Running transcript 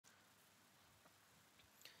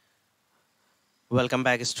Welcome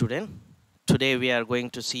back, student. Today we are going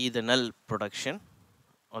to see the null production.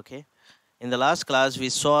 Okay. In the last class we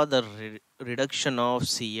saw the reduction of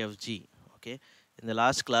CFG. Okay. In the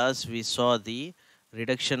last class we saw the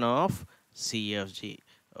reduction of CFG.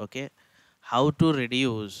 Okay. How to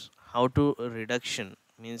reduce, how to reduction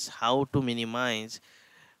means how to minimize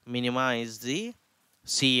the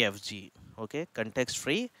CFG. Okay. Context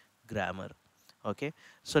free grammar. Okay.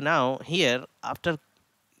 So now here after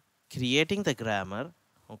creating the grammar,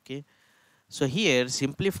 okay, so here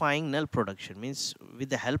simplifying null production means with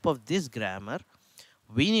the help of this grammar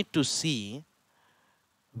we need to see,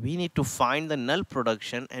 we need to find the null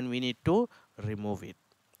production and we need to remove it.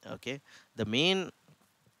 Okay, the main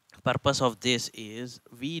purpose of this is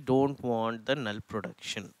we don't want the null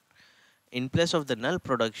production. In place of the null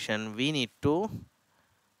production we need to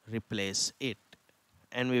replace it,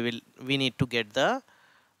 and we need to get the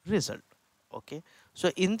result. Okay,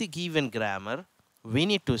 so in the given grammar we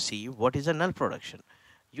need to see what is a null production.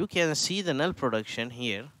 You can see the null production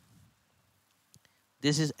here.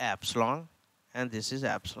 This is epsilon and this is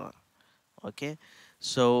epsilon. Okay,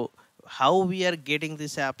 so how we are getting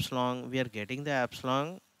this epsilon? We are getting the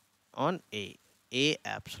epsilon on a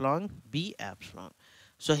epsilon, b epsilon.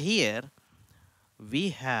 So here we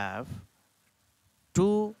have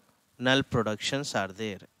two null productions are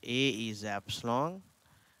there. A is epsilon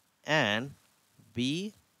and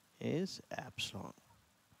b is epsilon.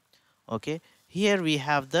 Okay, here we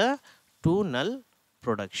have the two null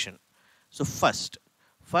production. So first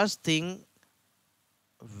thing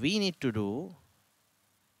we need to do,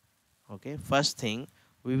 okay, first thing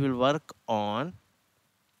we will work on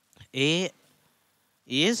a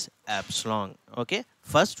is epsilon. Okay,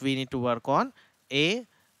 first we need to work on a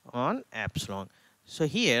on epsilon. So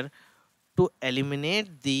here to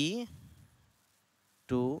eliminate the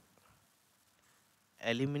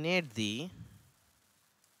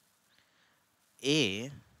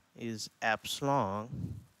a is epsilon.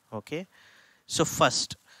 Okay, so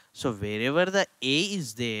first, so wherever the a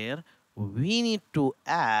is there we need to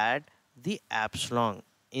add the epsilon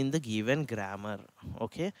in the given grammar.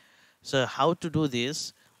 Okay, so how to do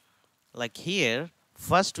this? Like here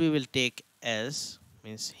first we will take s,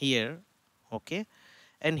 means here. Okay,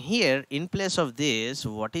 and here in place of this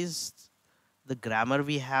what is the grammar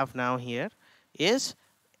we have now here is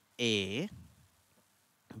a,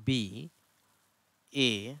 b,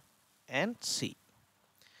 a and c.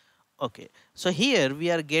 Okay, so here we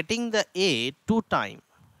are getting the a two time,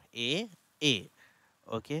 a.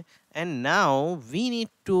 Okay, and now we need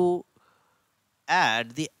to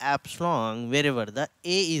add the epsilon wherever the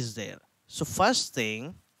a is there. So first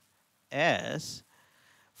thing is,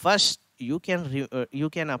 first you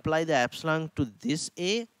can apply the epsilon to this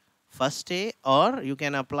a, first a, or you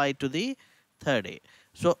can apply to the third a.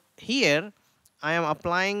 So here I am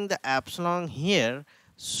applying the epsilon here.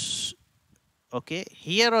 Okay,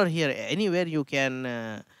 here or here, anywhere you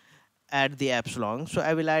can add the epsilon. So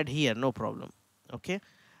I will add here, no problem. Okay,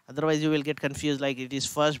 otherwise you will get confused like it is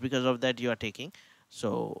first, because of that you are taking.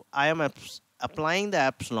 So I am applying the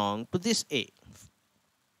epsilon to this a.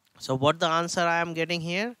 So what the answer I am getting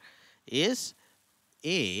here is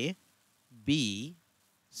a, b,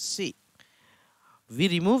 c. We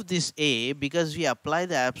remove this a because we apply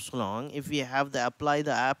the epsilon. If we have the apply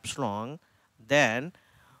the epsilon, then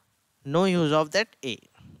no use of that a.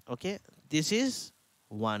 Okay, this is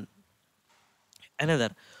one.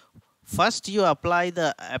 Another, first you apply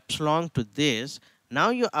the epsilon to this, now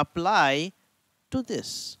you apply to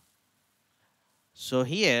this. So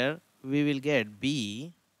here we will get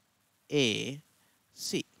b, a,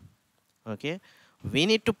 c. Okay, we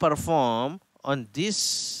need to perform on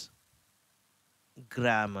this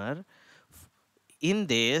grammar. In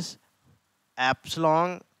this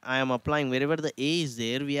epsilon I am applying wherever the a is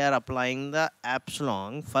there, we are applying the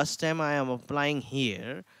epsilon. First time I am applying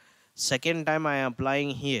here, second time I am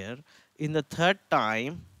applying here. In the third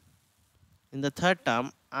term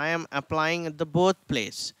I am applying at the both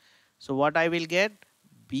place. So what I will get?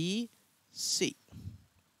 B, C.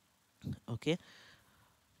 Okay,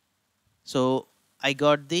 so I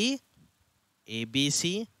got the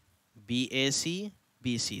ABC, BAC,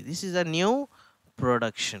 BC. This is a new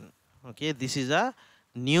production. Okay, this is a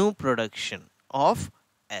new production of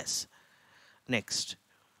S. Next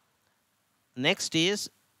is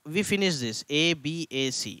we finish this A, B,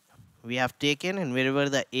 A, C. We have taken, and wherever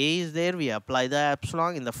the A is there we apply the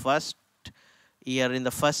epsilon. In the first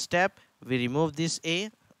step we remove this A.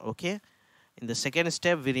 Okay, in the second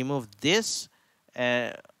step we remove this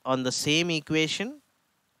on the same equation,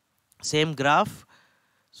 same graph,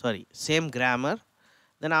 sorry, same grammar.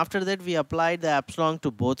 Then after that we apply the epsilon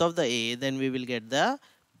to both of the A, then we will get the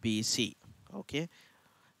BC. Okay.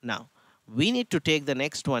 Now we need to take the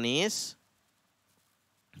next one is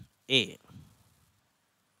A.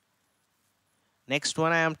 Next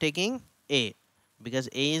one I am taking A because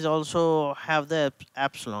A is also have the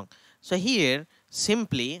epsilon. So here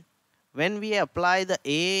simply when we apply the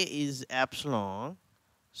A is epsilon,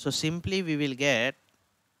 so simply we will get,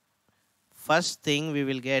 first thing we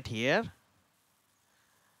will get here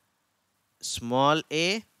small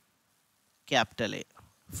a capital A.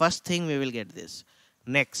 First thing we will get this.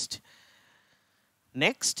 Next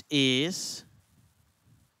is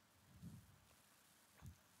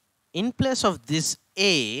in place of this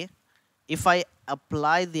A, if I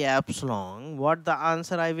apply the epsilon, what the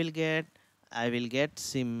answer I will get? I will get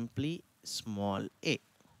simply small a.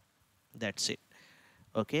 That's it.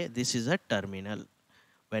 Okay, this is a terminal.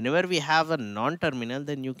 Whenever we have a non-terminal,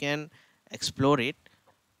 then you can explore it.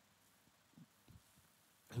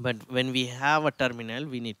 But when we have a terminal,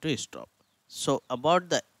 we need to stop. So about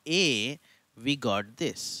the A, we got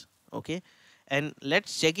this. Okay, and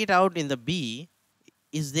let's check it out in the B.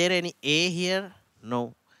 Is there any A here?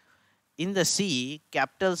 No. In the C,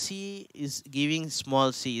 capital C is giving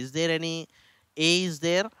small c. Is there any A is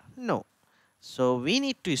there? No. So we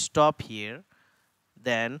need to stop here.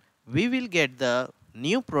 Then we will get the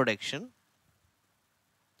new production.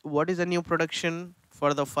 What is the new production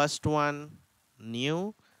for the first one?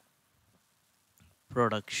 New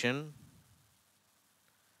production.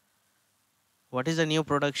 What is the new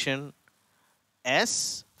production?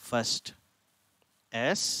 S first.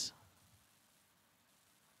 S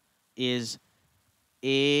is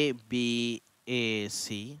A, B, A,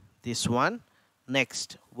 C. This one.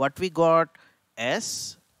 Next, what we got?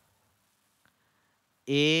 S,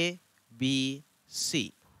 A, B,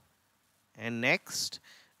 C. And next,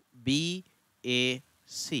 B, A,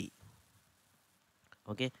 C.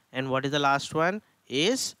 Okay. And what is the last one?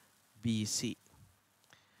 Is B, C.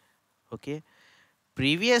 Okay.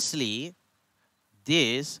 Previously,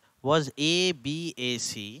 this was A, B, A,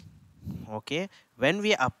 C. Okay. When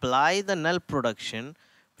we apply the null production,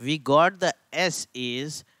 we got the S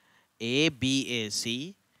is A, B, A,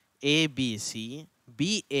 C, A, B, C,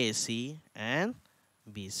 B, A, C, and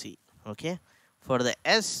B, C. Okay. For the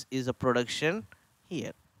S is a production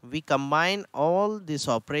here. We combine all this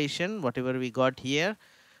operation, whatever we got here,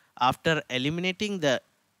 after eliminating the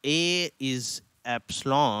A is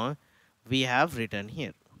epsilon, we have written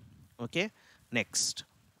here. Okay. Next,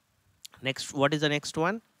 what is the next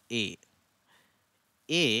one? A.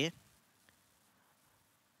 A.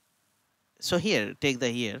 So here, take the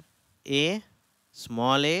here. A,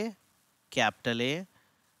 small a, capital A,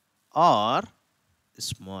 or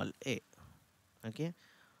small a. Okay.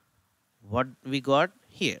 What we got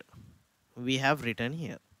here? We have written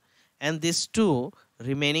here. And these two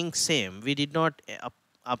remaining same. We did not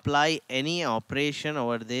apply any operation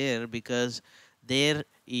over there because there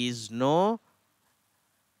is no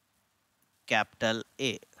capital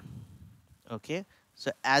A. Okay.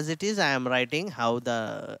 So as it is, I am writing how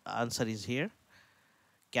the answer is here.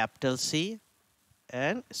 Capital C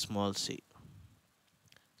and small c.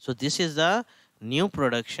 So this is the new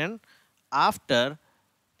production after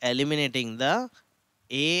eliminating the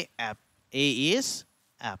A is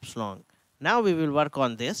epsilon. Now we will work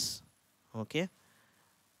on this. Okay.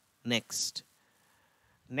 Next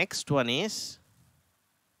one is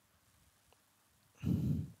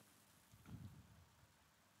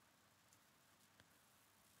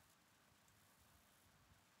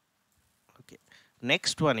okay.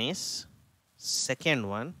 Next one is second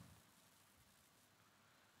one.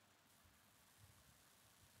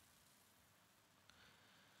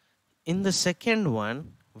 In the second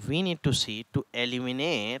one, we need to see to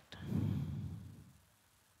eliminate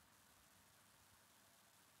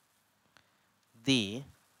the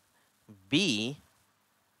B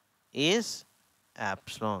is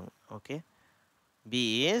epsilon. Okay.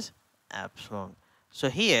 B is epsilon. So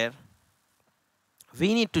here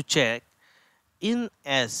we need to check in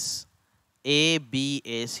S A, B,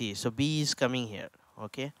 A, C. So B is coming here.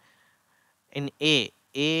 Okay. In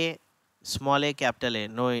A small a, capital A,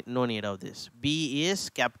 no need of this. B is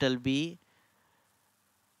capital B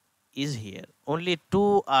is here. Only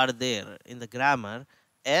two are there in the grammar,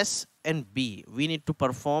 S and B. We need to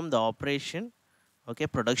perform the operation, okay,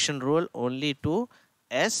 production rule only to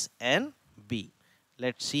S and B.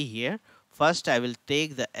 Let's see here. First I will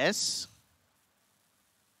take the S.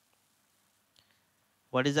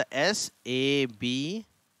 What is the S? A, B,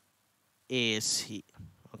 A, C.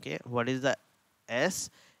 Okay, what is the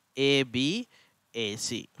S? A, B, A,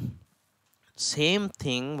 C. same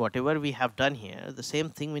thing, whatever we have done here, the same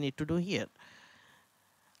thing we need to do here.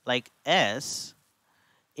 Like S,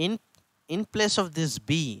 in place of this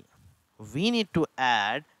B, we need to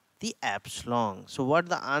add the epsilon. So what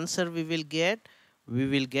the answer we will get? We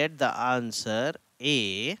will get the answer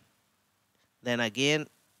A, then again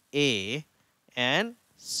A and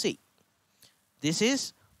C. This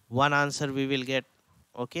is one answer we will get.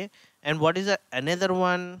 Okay. And what is another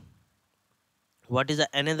one? What is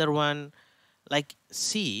another one? Like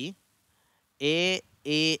C, A,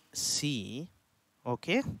 C.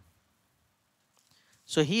 Okay.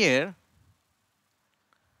 So here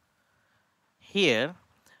the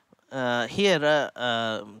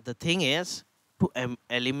thing is to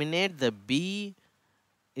eliminate the B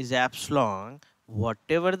is epsilon.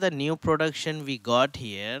 Whatever the new production we got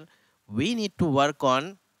here, we need to work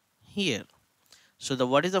on here. So the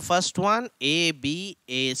what is the first one? A, B,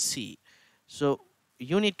 A, C. So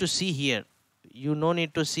you need to see here. You no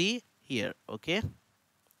need to see here. Okay.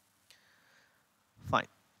 Fine.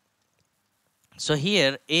 So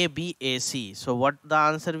here A, B, A, C. So what the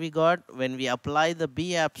answer we got? When we apply the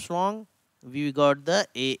B epsilon, we got the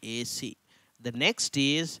A, A, C. The next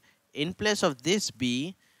is in place of this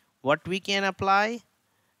B, what we can apply?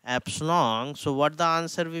 Epsilon. So what the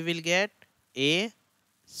answer we will get? A,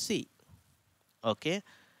 C. Okay.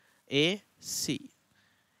 A, C.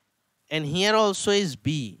 And here also is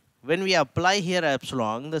B. When we apply here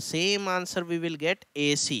epsilon, the same answer we will get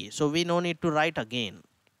AC. So we no need to write again.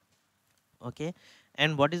 Okay.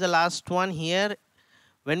 And what is the last one here?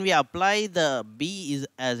 When we apply the B is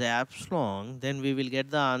as epsilon, then we will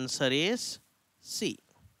get the answer is C.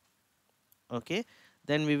 Okay.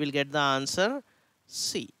 Then we will get the answer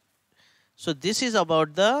C. So this is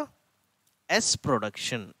about the S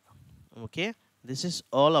production. Okay. This is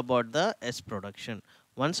all about the S production.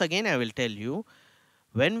 Once again, I will tell you,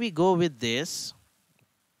 when we go with this,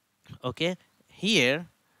 okay, here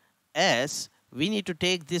S, we need to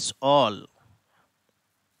take this all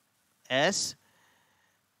S,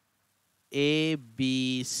 A,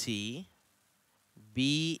 B, C,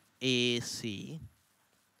 B, A, C,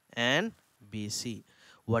 and B, C.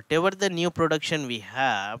 Whatever the new production we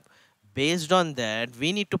have, based on that,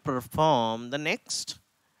 we need to perform the next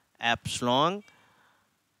epsilon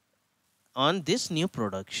on this new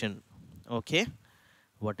production. Okay.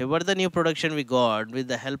 Whatever the new production we got with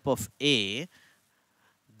the help of A,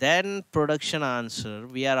 then production answer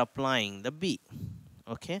we are applying the B.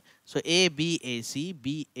 Okay. So A, B, A, C,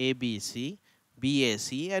 B, A, B, C, B, A,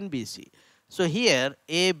 C, and B, C. So here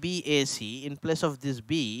A, B, A, C, in place of this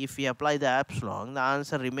B, if we apply the epsilon, the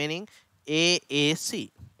answer remaining A, A,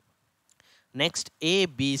 C. Next A,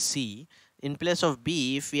 B, C, in place of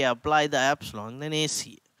B, if we apply the epsilon, then A,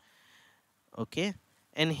 C. Okay.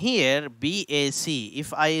 And here BAC,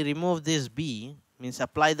 if I remove this B, means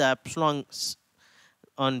apply the epsilon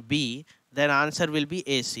on B, then answer will be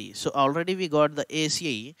AC. So already we got the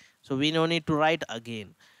AC, so we no need to write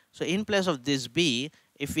again. So in place of this B,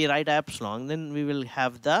 if we write epsilon, then we will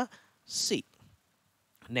have the C.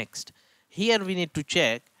 Next, here we need to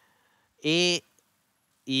check A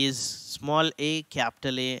is small a,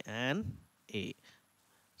 capital A, and A.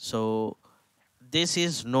 So this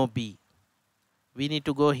is no B. We need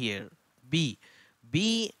to go here. B.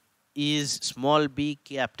 B is small b,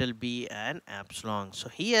 capital B, and epsilon. So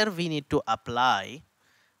here we need to apply.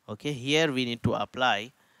 Okay, here we need to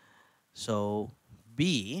apply. So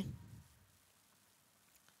B,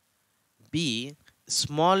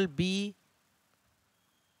 small b,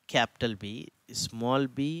 capital B, small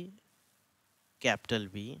b, capital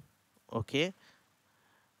B. Okay.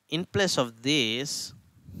 In place of this,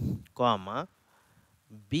 comma,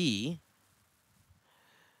 B,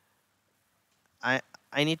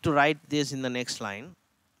 I need to write this in the next line,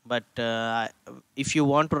 but if you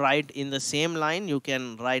want to write in the same line, you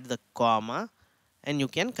can write the comma and you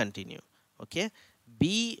can continue. Okay.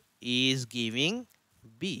 B is giving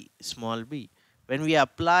B, small b. When we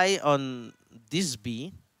apply on this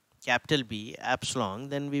B, capital B, epsilon,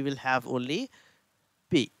 then we will have only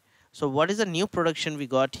B. So what is the new production we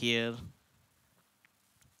got here?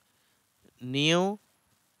 New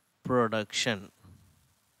production.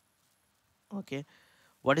 Okay.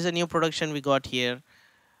 What is the new production we got here?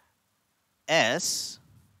 S,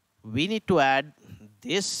 we need to add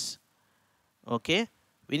this. Okay.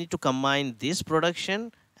 We need to combine this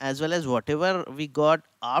production as well as whatever we got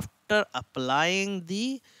after applying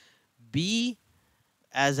the B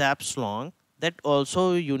as epsilon, that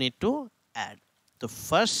also you need to add. The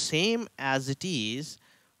first, same as it is,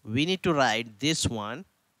 we need to write this one.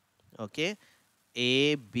 Okay.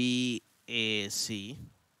 A, B, A, C.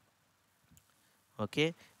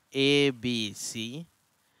 Okay. ABC,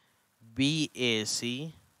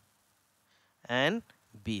 BAC, and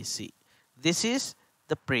BC. This is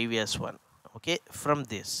the previous one, okay, from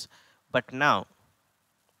this. But now,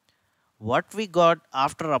 what we got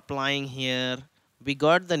after applying here, we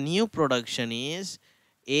got the new production is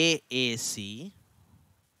AAC,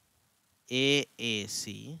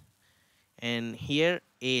 AAC, and here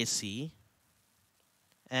AC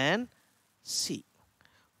and C.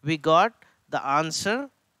 We got the answer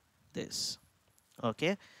this,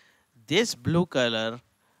 okay. This blue color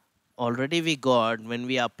already we got when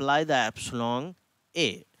we apply the epsilon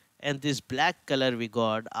A, and this black color we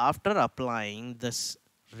got after applying this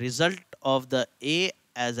result of the A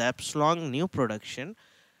as epsilon new production.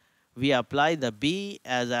 We apply the B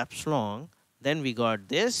as epsilon, then we got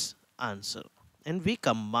this answer, and we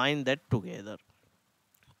combine that together,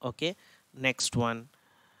 okay. Next one,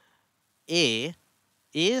 A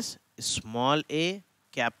is small a,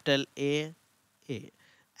 capital A.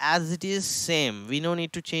 As it is same, we no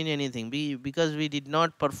need to change anything because we did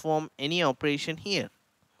not perform any operation here.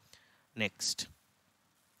 Next,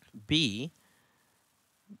 B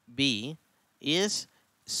is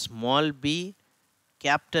small b,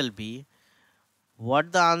 capital B.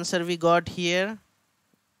 What the answer we got here?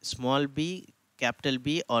 Small b, capital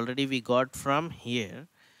B already we got from here.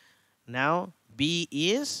 Now B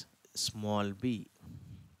is small b.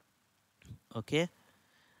 Okay.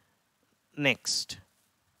 Next,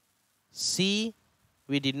 C,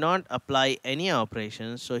 we did not apply any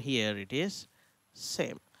operation, so here it is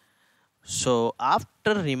same. So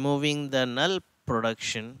after removing the null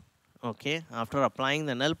production, okay, after applying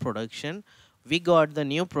the null production, we got the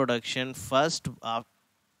new production. First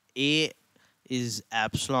A is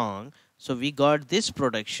epsilon, so we got this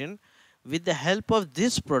production. With the help of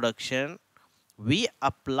this production, we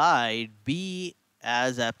applied B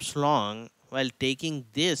as epsilon while taking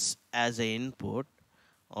this as an input,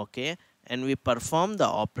 okay, and we perform the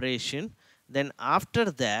operation. Then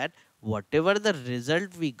after that, whatever the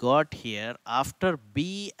result we got here after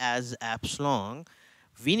B as epsilon,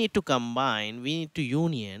 we need to combine, we need to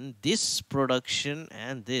union this production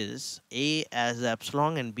and this A as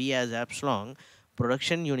epsilon and B as epsilon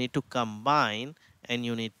production. You need to combine and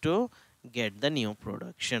you need to get the new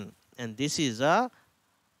production, and this is a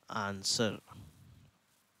answer,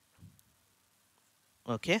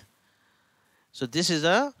 okay. So this is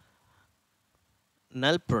a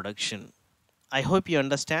null production. I hope you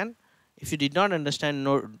understand. If you did not understand,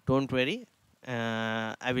 no, don't worry.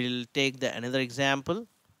 I will take the another example,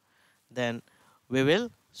 then we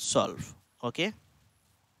will solve, okay.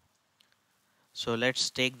 So let's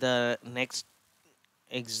take the next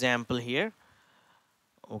example here,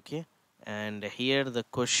 okay, and here the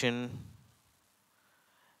question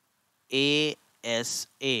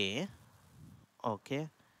ASA, okay,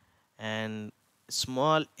 and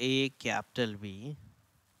small a, capital B,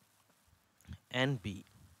 and B,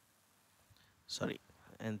 sorry,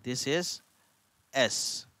 and this is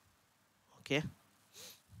S, okay.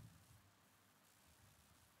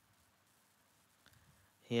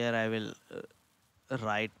 Here I will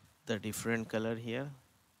write the different color here,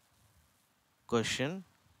 question,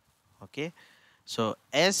 okay. So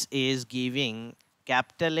S is giving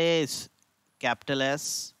capital A is capital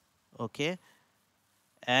S, okay,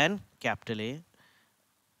 and capital A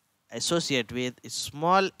associate with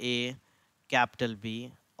small a, capital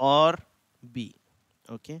B, or B,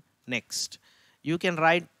 okay. Next, you can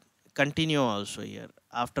write continue also here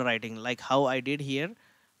after writing like how I did here,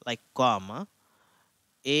 like comma,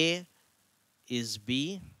 A is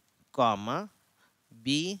B, comma,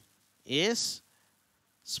 B is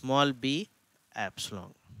small b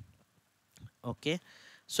epsilon, okay.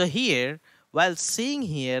 So here, while seeing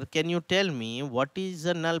here, can you tell me what is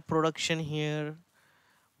the null production here?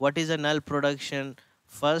 What is a null production?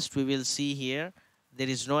 First we will see here, there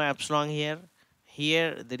is no epsilon here.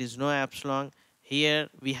 Here there is no epsilon. Here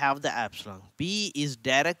we have the epsilon. B is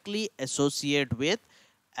directly associated with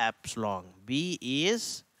epsilon. B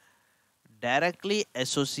is directly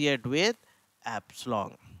associated with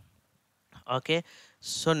epsilon, okay.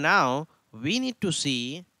 So now we need to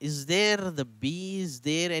see, is there the B is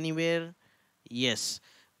there anywhere? Yes,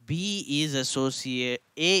 B is associate,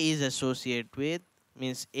 A is associated with,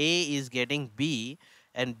 means A is getting B,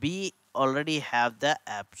 and B already have the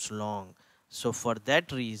epsilon. So for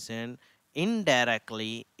that reason,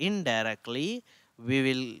 indirectly we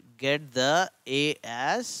will get the A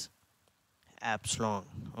as epsilon,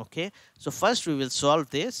 okay. So first we will solve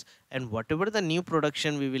this, and whatever the new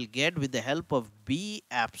production we will get with the help of B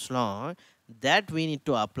epsilon, that we need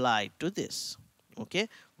to apply to this, okay.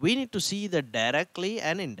 We need to see the directly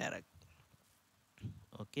and indirect,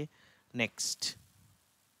 Okay, next.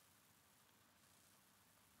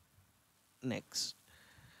 Next.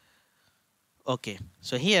 Okay,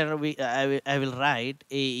 so here I will write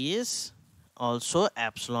A is also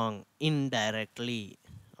epsilon indirectly.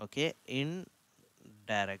 Okay,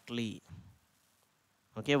 indirectly.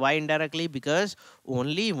 Okay, why indirectly? Because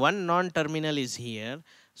only one non-terminal is here,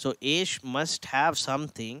 so A must have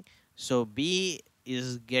something. So B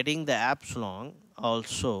is getting the epsilon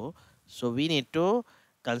also, so we need to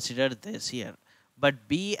consider this here. But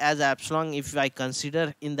B as epsilon, if I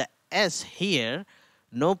consider in the S here,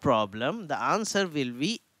 no problem, the answer will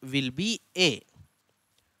be A.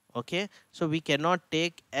 Okay, so we cannot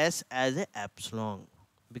take S as a epsilon,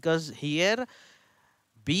 because here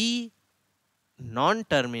B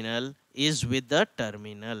non-terminal is with the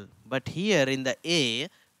terminal, but here in the A,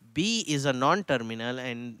 B is a non-terminal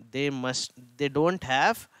and they don't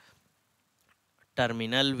have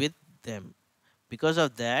terminal with them. Because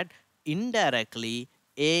of that, indirectly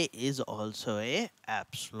A is also a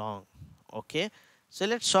epsilon. Okay, so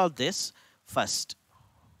let's solve this first.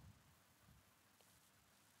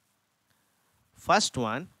 First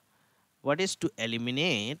one, what is to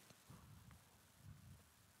eliminate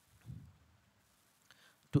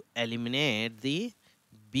the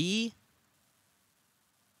B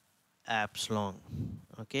epsilon.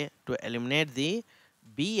 Okay, to eliminate the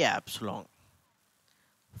B epsilon,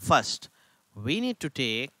 first we need to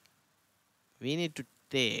take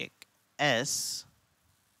S.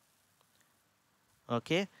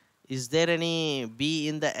 Okay, is there any B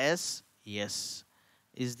in the S? Yes.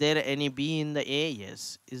 Is there any B in the A?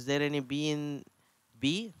 Yes. Is there any B in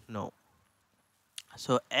B? No.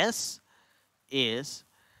 So S is,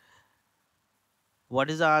 what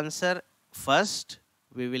is the answer? First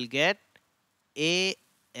we will get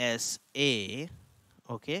ASA.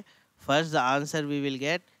 Okay, first the answer we will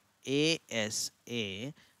get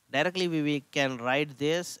ASA. Directly we can write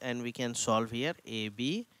this and we can solve here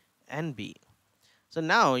AB and B. So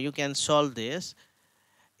now you can solve this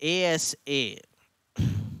ASA.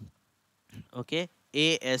 Okay,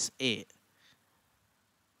 ASA,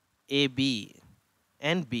 AB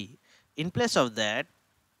and B. In place of that,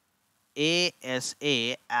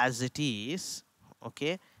 ASA as it is.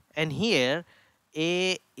 Okay, and here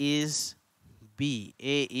A is B.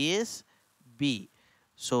 A is B.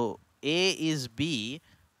 So A is B.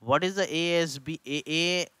 What is the A as B?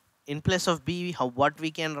 A in place of B, what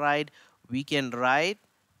we can write? We can write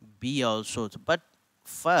B also. But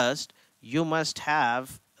first you must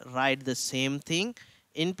have write the same thing.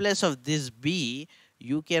 In place of this B,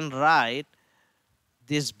 you can write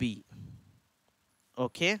this B.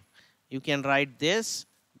 Okay, you can write this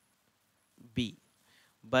B.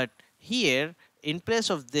 But here in place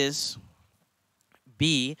of this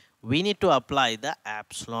B, we need to apply the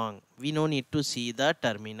epsilon. We no need to see the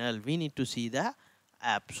terminal. We need to see the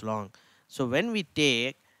epsilon. So when we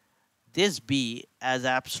take this B as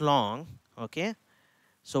epsilon, okay,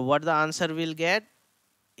 so what the answer will get?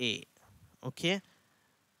 A. Okay,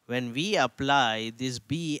 when we apply this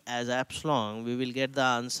B as epsilon, we will get the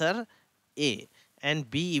answer A, and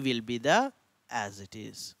B will be the as it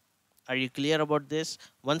is. Are you clear about this?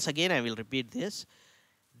 Once again I will repeat this.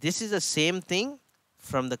 This is the same thing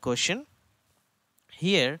from the question.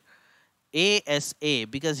 Here ASA,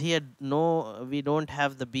 because here no, we don't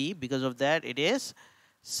have the B, because of that it is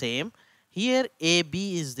same. Here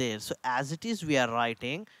AB is there, so as it is we are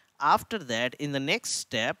writing. After that, in the next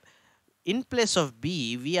step, in place of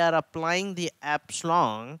B we are applying the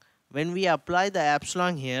epsilon. When we apply the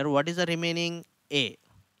epsilon here, what is the remaining? A.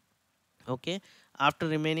 Okay, after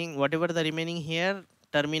remaining, whatever the remaining here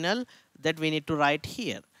terminal, that we need to write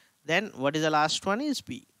here. Then what is the last one? Is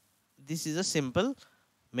B. This is a simple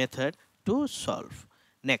method to solve.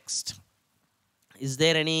 Next, is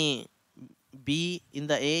there any B in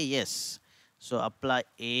the A? Yes. So apply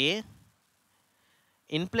A.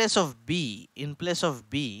 In place of B,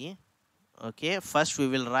 okay, first we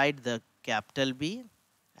will write the capital B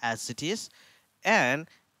as it is, and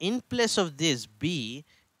in place of this B,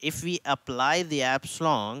 if we apply the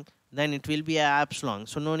epsilon, then it will be a epsilon,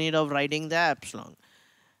 so no need of writing the epsilon.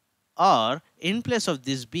 Or in place of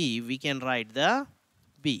this B, we can write the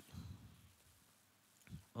B.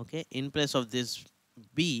 Okay, in place of this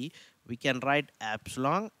B, we can write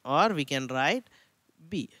epsilon, or we can write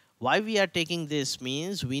B. Why we are taking this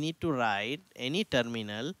means we need to write any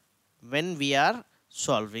terminal when we are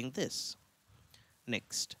solving this.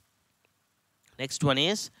 Next one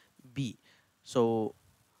is B. So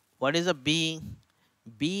what is a B?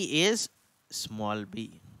 B is small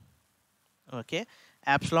b. Okay,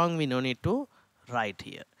 epsilon we no need to write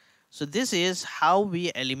here. So this is how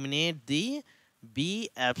we eliminate the B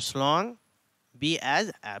epsilon, B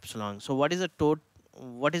as epsilon. So what is the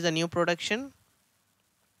what is the new production?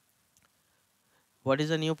 What is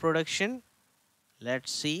the new production?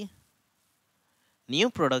 Let's see. New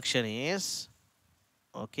production is,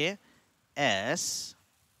 okay, S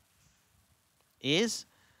is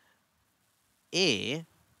A,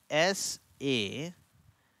 S A,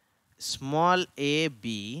 small a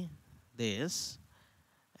B, this,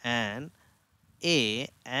 and A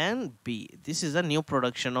and B. This is a new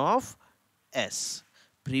production of S.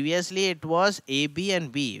 Previously it was A, B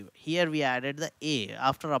and B. Here we added the A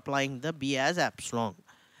after applying the B as epsilon.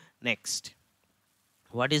 Next,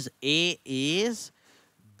 what is A is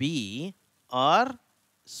B or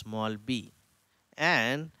small b,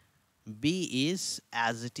 and B is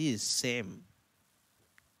as it is same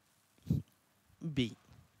B.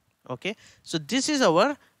 Okay, so this is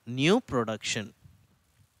our new production.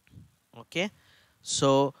 Okay,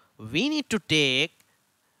 so we need to take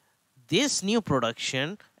this new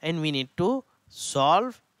production and we need to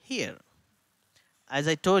solve here. As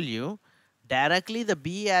I told you, directly the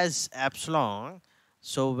B as epsilon.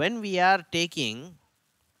 So when we are taking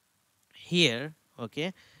here,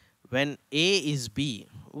 okay, when A is B,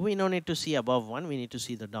 we don't need to see above one, we need to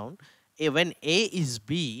see the down. When A is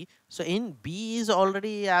B, so in B is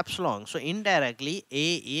already epsilon, so indirectly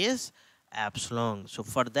A is epsilon. So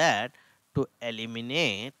for that, to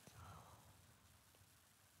eliminate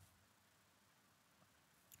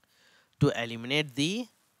the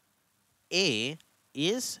A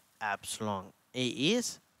is epsilon, A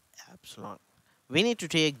is epsilon, we need to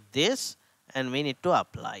take this and we need to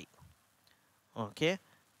apply. Okay,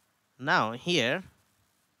 now here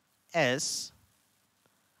S,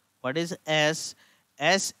 what is S?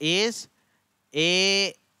 S is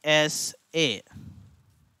ASA.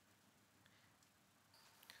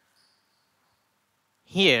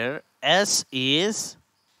 Here S is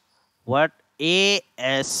what?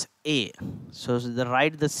 ASA. So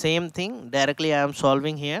write the same thing. Directly I am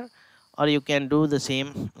solving here, or you can do the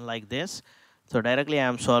same like this. So directly I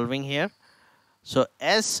am solving here. So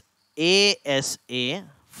SASA.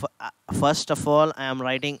 First of all, I am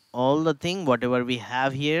writing all the thing whatever we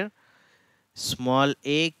have here. Small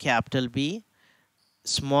a, capital B,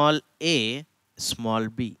 small a, small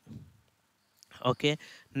b. Okay,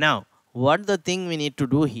 now what the thing we need to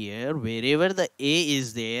do here, wherever the A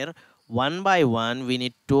is there, one by one we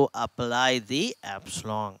need to apply the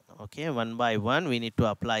epsilon. Okay, one by one we need to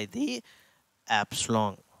apply the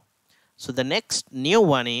epsilon. So the next new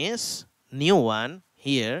one is, new one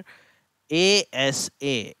here,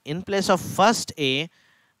 ASA. In place of first A,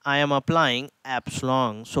 I am applying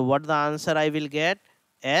epsilon. So what the answer I will get?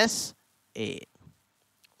 SA.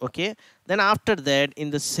 Okay, then after that, in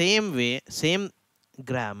the same way, same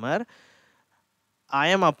grammar, I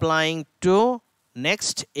am applying to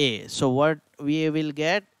next A. So what we will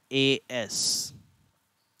get? AS.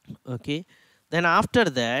 Okay, then after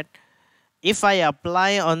that, if I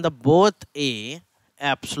apply on the both A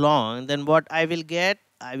epsilon, then what I will get?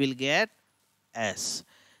 I will get S.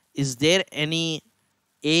 Is there any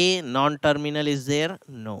A non-terminal is there?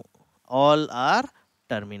 No, all are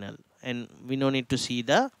terminal, and we no need to see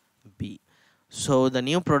the B. So the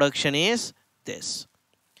new production is this.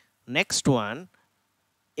 Next one,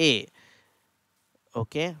 A.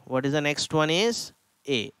 Okay, what is the next one is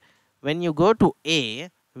A. When you go to A,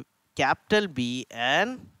 capital B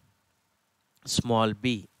and small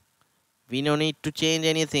b, we no need to change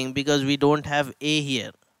anything because we don't have A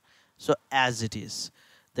here. So as it is.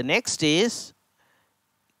 The next is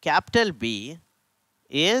capital B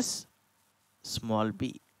is small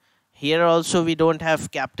b. Here also we don't have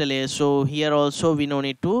capital A, so here also we no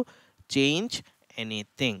need to change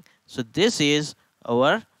anything. So this is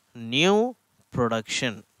our new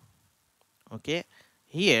production. Okay,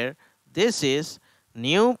 here this is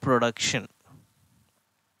new production.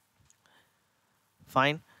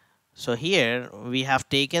 Fine. So here we have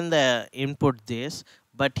taken the input this,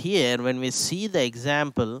 but here when we see the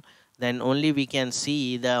example, then only we can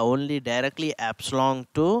see the only directly epsilon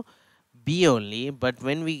to B only. But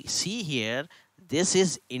when we see here, this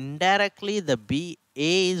is indirectly the B.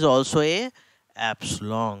 A is also a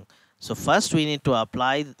epsilon. So first we need to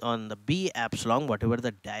apply on the B epsilon whatever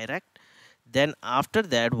the direct. Then after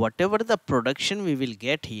that, whatever the production we will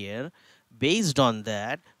get here, based on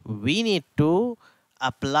that we need to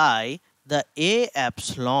apply the A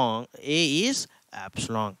epsilon. A is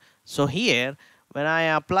epsilon. So here when I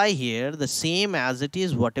apply here the same as it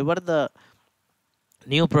is, whatever the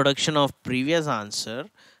new production of previous answer,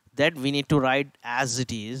 that we need to write as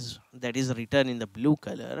it is, that is written in the blue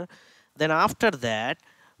color. Then after that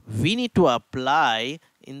we need to apply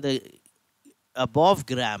in the above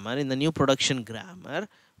grammar, in the new production grammar,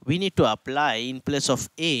 we need to apply in place of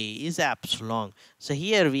a is epsilon. So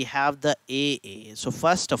here we have the a. So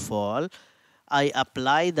first of all, I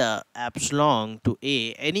apply the epsilon to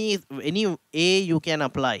a. Any a you can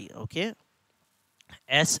apply, okay?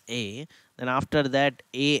 SA, then after that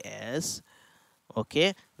AS,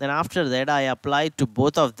 okay? Then after that I apply to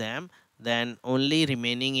both of them, then only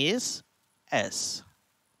remaining is S.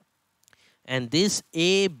 And this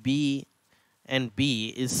A, B and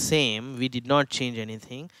B is same, we did not change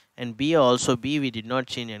anything, and B also B, we did not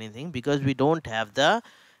change anything because we don't have the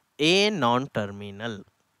A non-terminal.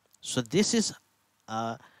 So this is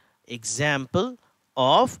a example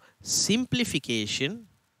of simplification,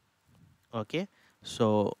 okay?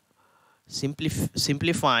 So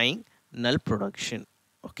simplifying null production,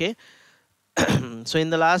 okay? So in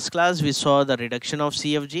the last class we saw the reduction of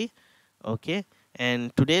CFG, okay,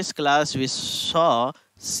 and today's class we saw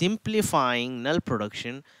simplifying null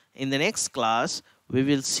production. In the next class we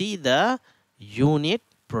will see the unit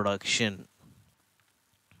production,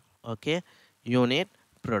 okay, unit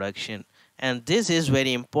production. And this is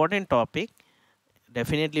very important topic,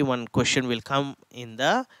 definitely one question will come in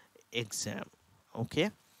the exam,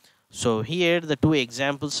 okay? So here the two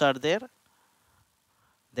examples are there,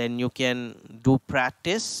 then you can do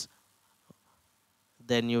practice,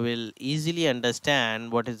 then you will easily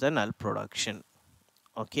understand what is the null production,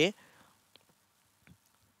 okay?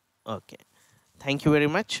 Okay, thank you very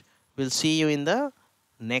much. We'll see you in the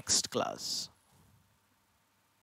next class.